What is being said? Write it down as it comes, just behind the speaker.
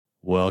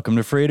Welcome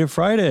to Freative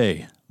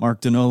Friday.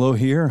 Mark Donolo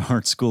here,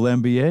 Art School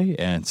MBA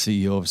and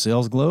CEO of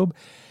Sales Globe.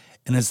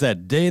 And it's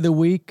that day of the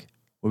week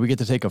where we get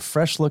to take a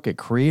fresh look at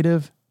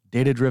creative,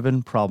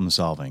 data-driven problem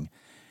solving.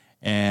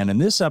 And in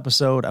this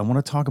episode, I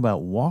want to talk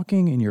about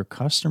walking in your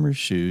customer's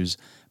shoes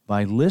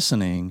by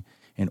listening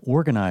and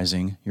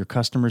organizing your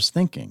customer's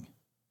thinking.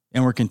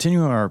 And we're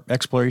continuing our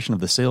exploration of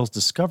the sales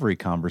discovery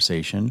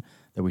conversation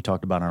that we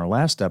talked about in our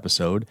last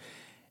episode.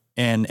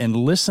 And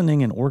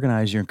listening and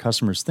organizing your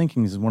customer's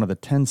thinking is one of the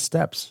 10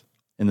 steps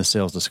in the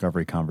sales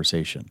discovery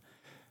conversation.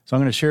 So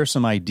I'm going to share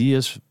some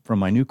ideas from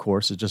my new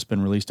course that's just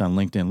been released on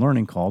LinkedIn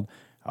Learning called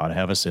How to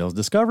Have a Sales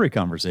Discovery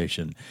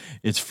Conversation.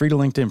 It's free to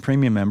LinkedIn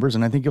Premium members,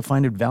 and I think you'll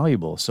find it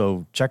valuable.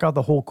 So check out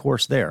the whole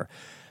course there.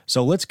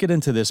 So let's get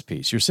into this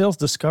piece. Your sales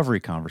discovery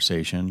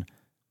conversation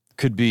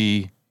could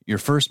be your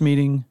first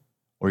meeting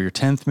or your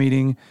 10th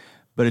meeting,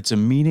 but it's a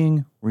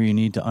meeting where you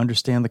need to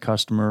understand the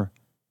customer.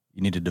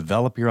 You need to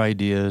develop your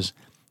ideas,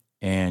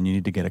 and you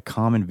need to get a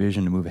common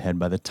vision to move ahead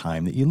by the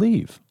time that you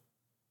leave.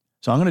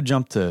 So I'm going to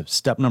jump to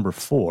step number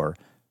 4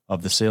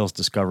 of the sales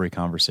discovery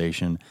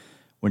conversation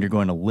when you're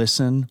going to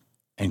listen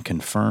and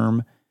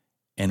confirm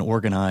and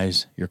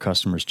organize your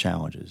customer's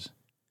challenges.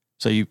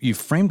 So you've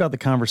framed out the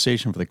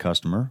conversation for the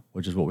customer,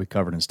 which is what we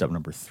covered in step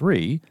number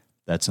 3.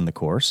 That's in the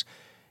course.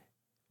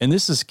 And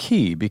this is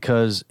key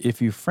because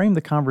if you frame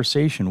the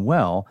conversation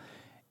well,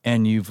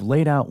 and you've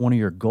laid out one of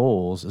your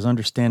goals as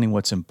understanding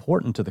what's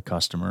important to the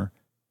customer,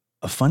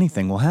 a funny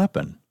thing will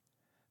happen.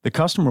 The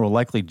customer will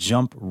likely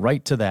jump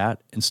right to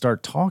that and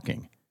start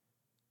talking.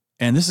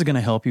 And this is going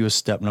to help you with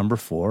step number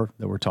 4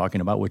 that we're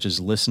talking about, which is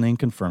listening,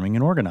 confirming,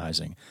 and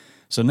organizing.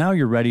 So now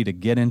you're ready to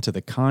get into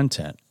the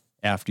content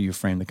after you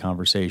frame the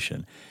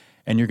conversation.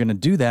 And you're going to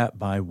do that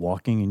by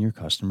walking in your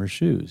customer's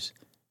shoes.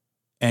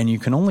 And you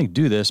can only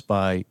do this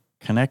by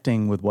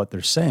connecting with what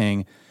they're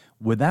saying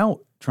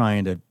without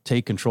trying to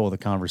take control of the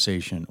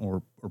conversation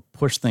or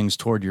push things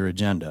toward your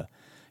agenda.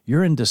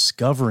 You're in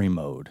discovery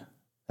mode.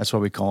 That's why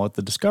we call it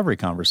the discovery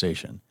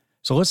conversation.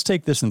 So let's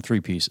take this in 3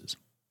 pieces.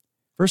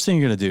 First thing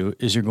you're going to do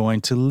is you're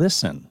going to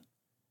listen.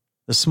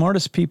 The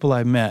smartest people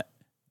I've met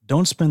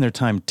don't spend their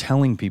time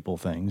telling people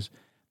things.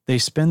 They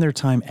spend their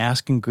time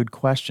asking good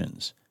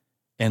questions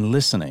and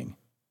listening.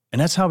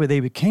 And that's how they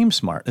became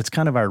smart. It's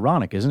kind of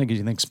ironic, isn't it? Because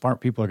you think smart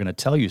people are going to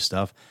tell you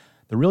stuff.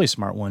 The really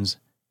smart ones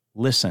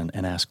listen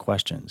and ask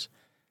questions.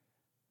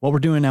 What we're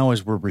doing now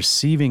is we're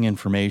receiving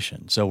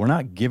information. So we're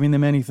not giving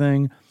them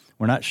anything.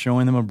 We're not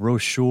showing them a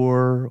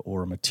brochure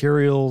or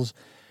materials.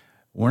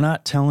 We're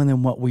not telling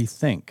them what we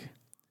think.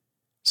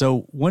 So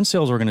one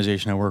sales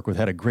organization I work with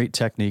had a great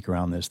technique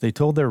around this. They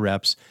told their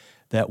reps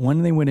that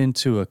when they went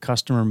into a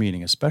customer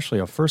meeting, especially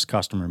a first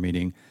customer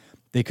meeting,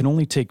 they could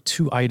only take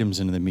 2 items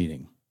into the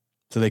meeting.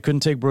 So they couldn't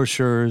take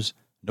brochures,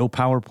 no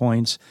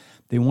PowerPoints.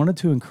 They wanted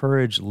to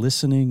encourage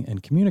listening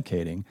and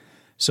communicating.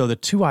 So the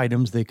 2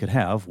 items they could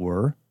have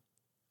were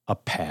a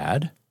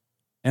pad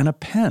and a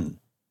pen,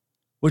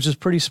 which is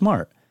pretty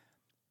smart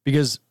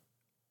because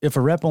if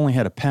a rep only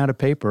had a pad of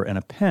paper and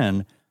a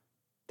pen,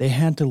 they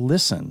had to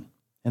listen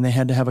and they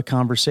had to have a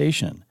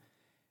conversation.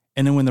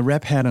 And then when the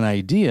rep had an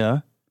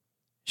idea,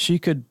 she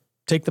could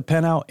take the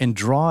pen out and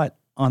draw it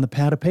on the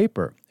pad of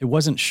paper. It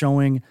wasn't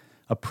showing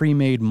a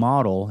pre-made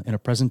model in a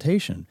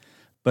presentation,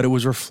 but it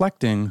was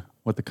reflecting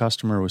what the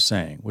customer was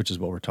saying, which is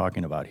what we're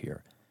talking about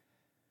here.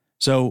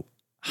 So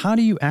how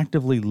do you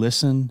actively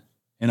listen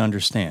and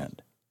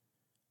understand?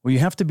 Well, you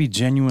have to be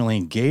genuinely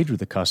engaged with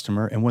the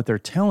customer and what they're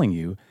telling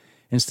you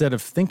instead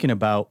of thinking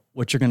about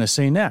what you're going to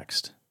say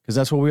next. Because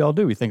that's what we all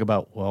do. We think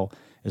about, well,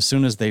 as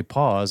soon as they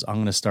pause, I'm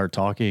going to start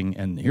talking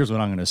and here's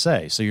what I'm going to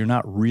say. So you're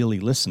not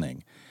really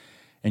listening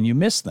and you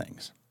miss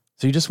things.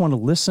 So you just want to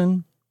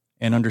listen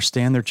and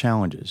understand their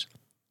challenges.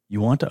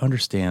 You want to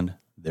understand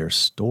their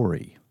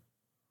story.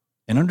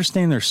 And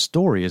understanding their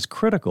story is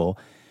critical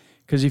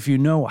because if you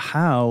know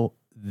how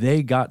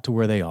they got to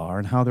where they are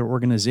and how their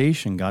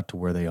organization got to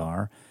where they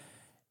are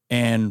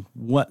and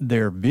what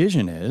their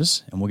vision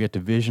is, and we'll get to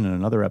vision in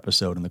another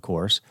episode in the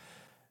course,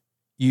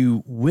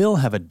 you will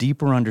have a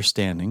deeper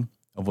understanding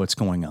of what's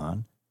going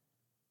on.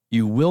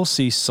 You will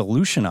see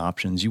solution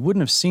options you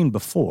wouldn't have seen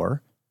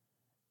before,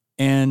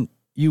 and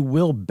you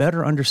will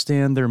better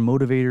understand their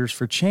motivators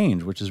for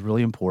change, which is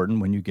really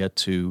important when you get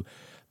to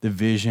the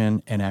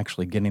vision and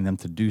actually getting them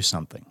to do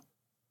something.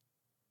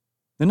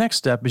 The next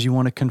step is you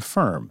want to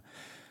confirm.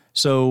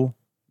 So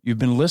you've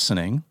been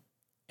listening,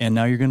 and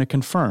now you're going to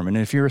confirm. And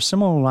if you're a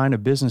similar line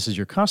of business as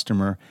your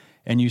customer,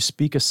 and you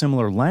speak a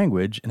similar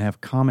language and have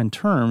common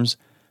terms,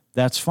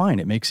 that's fine.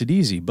 It makes it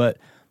easy. But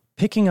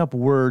picking up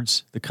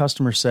words the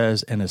customer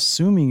says and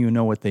assuming you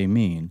know what they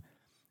mean,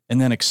 and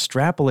then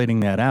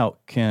extrapolating that out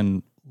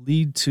can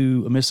lead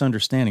to a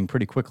misunderstanding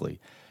pretty quickly.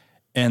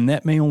 And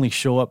that may only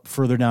show up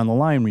further down the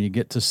line when you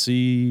get to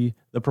see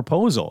the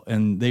proposal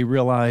and they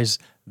realize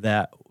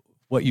that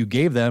what you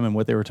gave them and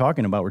what they were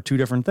talking about were 2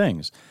 different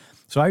things.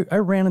 So I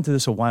ran into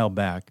this a while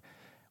back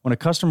when a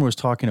customer was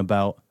talking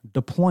about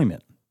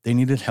deployment. They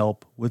needed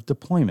help with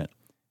deployment.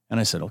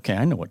 And I said, okay,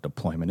 I know what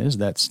deployment is.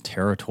 That's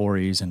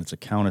territories and it's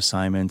account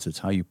assignments. It's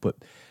how you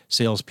put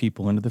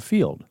salespeople into the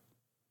field.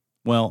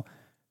 Well,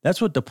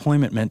 that's what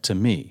deployment meant to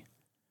me.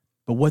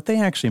 But what they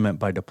actually meant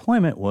by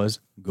deployment was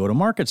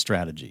go-to-market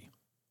strategy.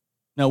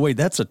 Now, wait,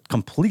 that's a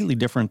completely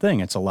different thing.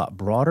 It's a lot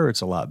broader.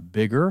 It's a lot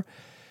bigger.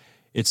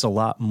 It's a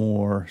lot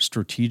more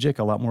strategic,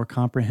 a lot more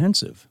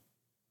comprehensive.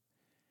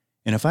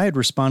 And if I had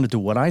responded to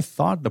what I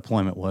thought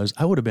deployment was,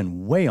 I would have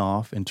been way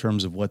off in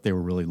terms of what they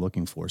were really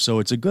looking for. So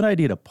it's a good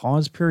idea to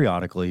pause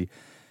periodically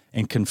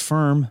and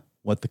confirm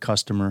what the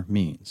customer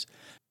means.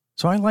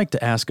 So I like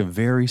to ask a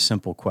very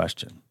simple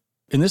question.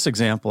 In this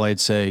example, I'd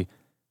say,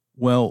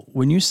 well,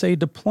 when you say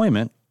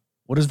deployment,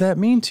 what does that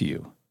mean to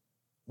you?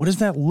 What does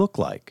that look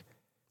like?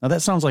 Now,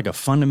 that sounds like a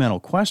fundamental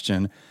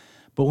question,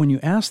 but when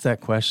you ask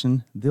that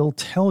question, they'll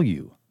tell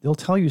you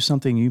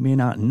something you may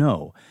not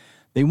know.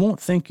 They won't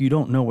think you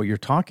don't know what you're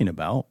talking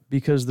about,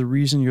 because the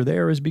reason you're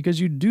there is because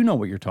you do know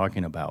what you're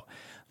talking about.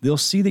 They'll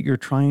see that you're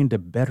trying to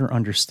better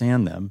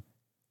understand them,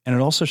 and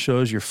it also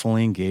shows you're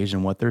fully engaged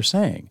in what they're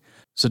saying.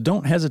 So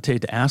don't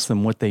hesitate to ask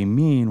them what they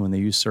mean when they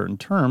use certain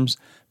terms,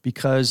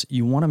 because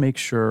you want to make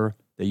sure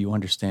that you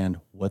understand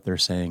what they're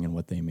saying and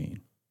what they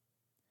mean.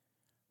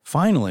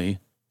 Finally,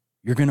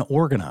 you're going to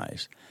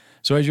organize.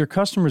 So as your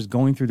customer is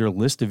going through their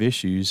list of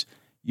issues,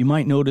 you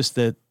might notice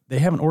that they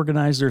haven't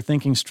organized their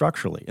thinking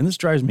structurally. And this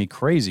drives me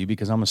crazy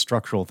because I'm a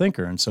structural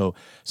thinker. And so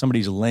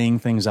somebody's laying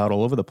things out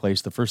all over the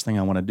place. The first thing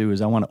I want to do is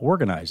I want to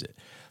organize it.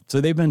 So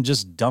they've been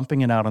just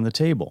dumping it out on the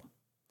table.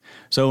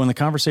 So in the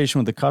conversation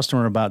with the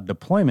customer about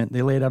deployment,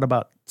 they laid out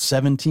about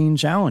 17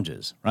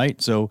 challenges,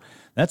 right? So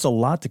that's a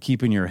lot to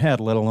keep in your head,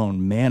 let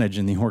alone manage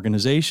in the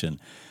organization.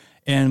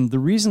 And the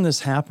reason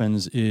this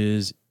happens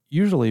is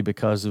usually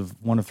because of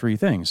one of three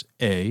things.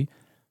 A,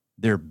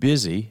 they're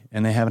busy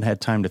and they haven't had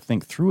time to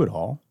think through it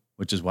all,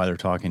 which is why they're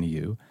talking to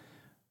you.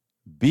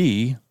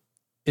 B,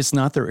 it's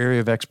not their area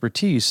of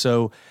expertise,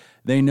 so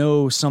they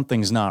know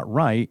something's not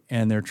right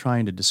and they're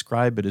trying to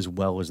describe it as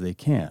well as they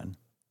can.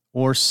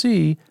 Or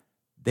C,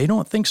 they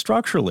don't think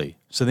structurally,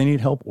 so they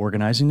need help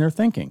organizing their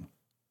thinking.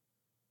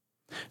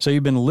 So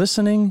you've been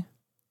listening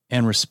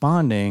and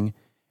responding,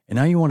 and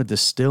now you want to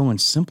distill and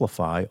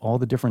simplify all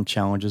the different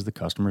challenges the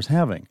customer's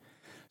having.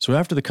 So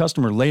after the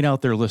customer laid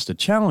out their list of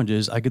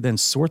challenges, I could then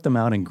sort them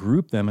out and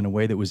group them in a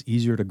way that was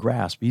easier to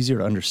grasp, easier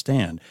to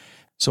understand.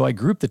 So I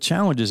grouped the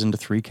challenges into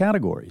three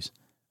categories: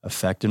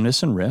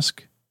 effectiveness and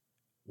risk,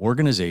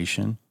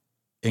 organization,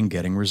 and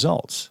getting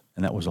results.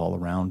 And that was all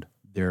around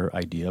their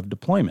idea of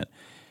deployment.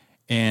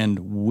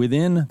 And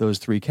within those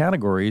three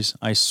categories,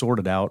 I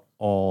sorted out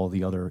all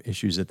the other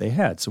issues that they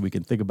had so we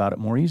can think about it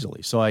more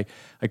easily. So I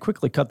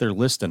quickly cut their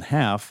list in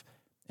half,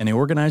 and I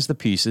organized the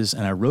pieces,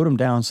 and I wrote them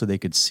down so they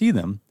could see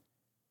them.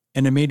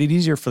 And it made it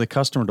easier for the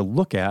customer to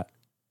look at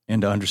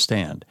and to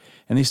understand.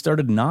 And they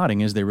started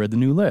nodding as they read the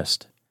new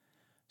list.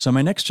 So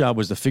my next job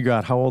was to figure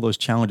out how all those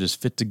challenges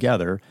fit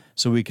together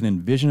so we can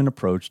envision an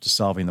approach to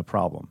solving the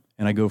problem.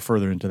 And I go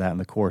further into that in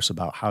the course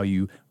about how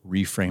you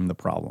reframe the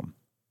problem.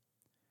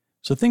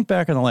 So think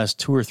back on the last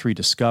 2 or 3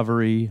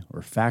 discovery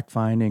or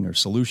fact-finding or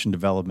solution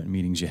development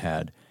meetings you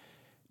had.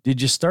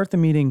 Did you start the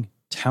meeting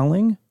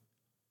telling,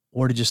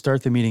 or did you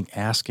start the meeting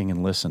asking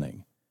and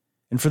listening?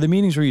 And for the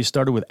meetings where you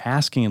started with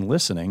asking and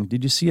listening,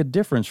 did you see a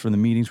difference from the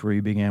meetings where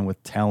you began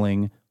with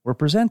telling or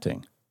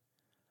presenting?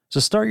 So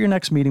start your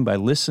next meeting by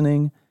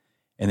listening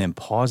and then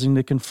pausing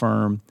to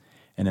confirm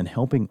and then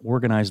helping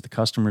organize the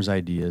customer's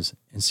ideas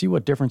and see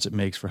what difference it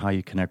makes for how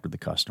you connect with the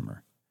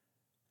customer.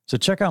 So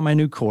check out my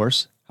new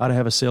course, How to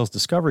Have a Sales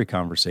Discovery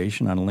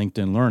Conversation, on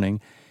LinkedIn Learning,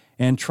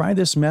 and try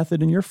this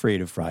method in your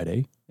Freative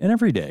Friday and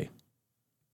every day.